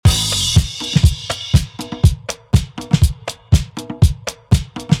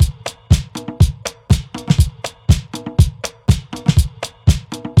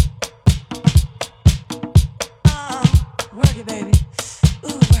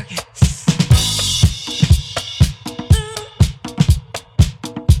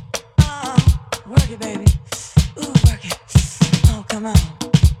come on,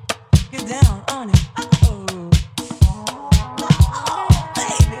 get down on it. Oh,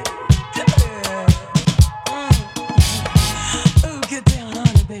 baby, yeah. Ooh, get down on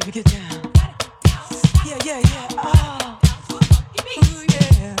it, baby, get down. Yeah, yeah, yeah. Oh, ooh,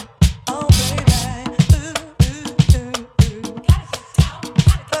 yeah. Oh, baby. Ooh, ooh, ooh, ooh.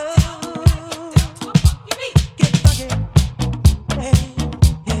 Oh, get funky. Hey,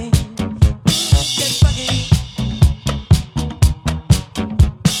 hey. Get funky.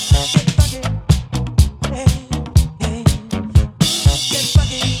 Get funky. Hey, hey. Get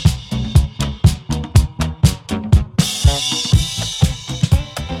funky.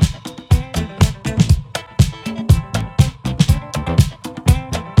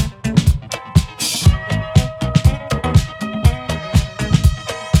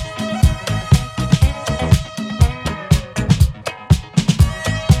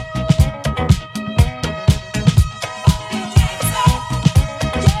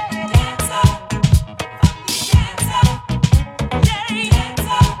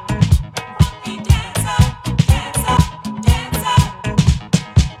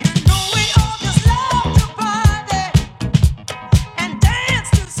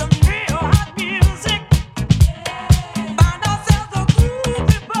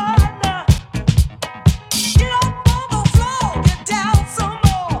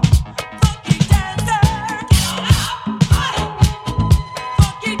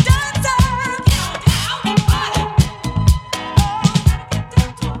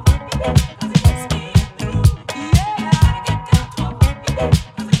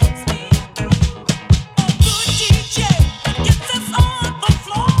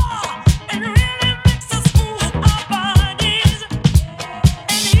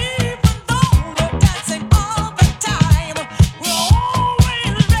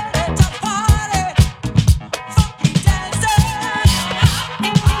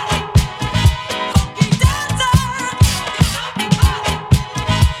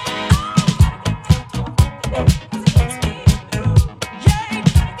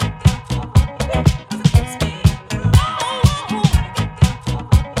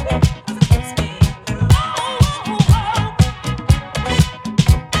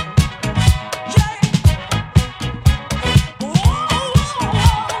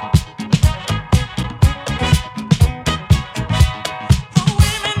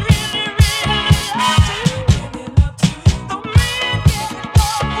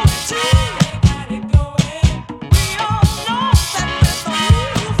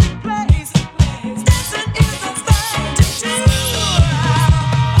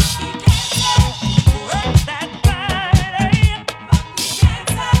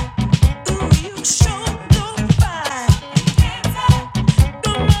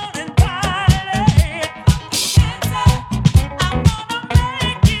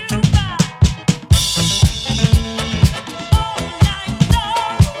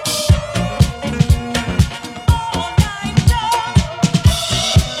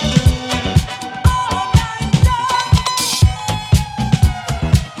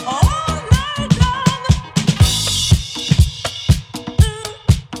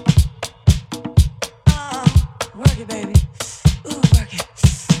 Work it, baby. Ooh, work it.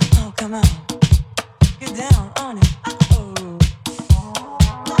 Oh, come on. Get down on it. Oh,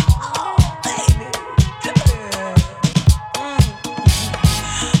 baby. Yeah.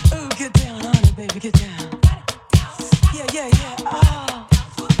 Ooh, get down on it, baby. Get down. Yeah, yeah, yeah. Oh,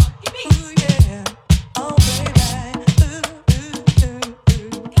 ooh, yeah. Oh, baby. Ooh, ooh, ooh,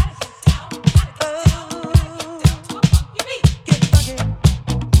 ooh. Oh, get funky.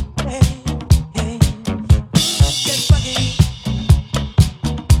 Hey, hey. Get funky.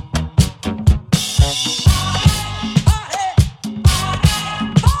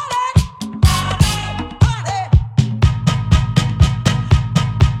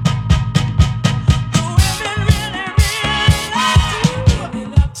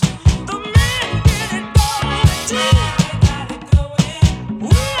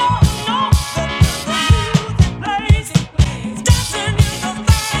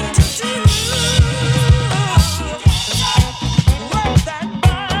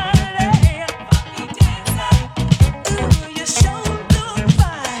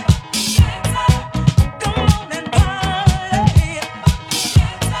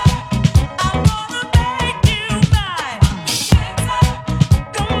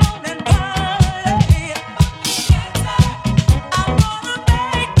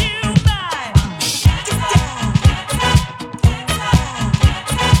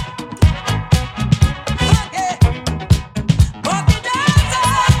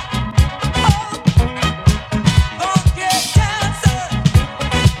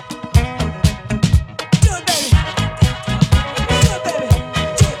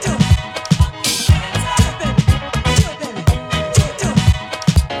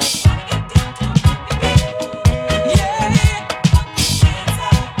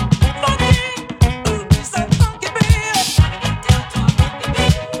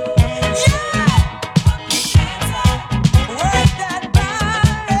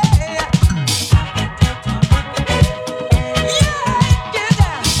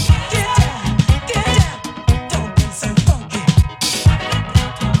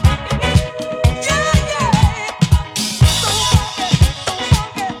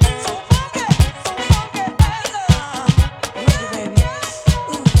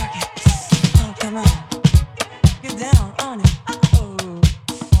 on it.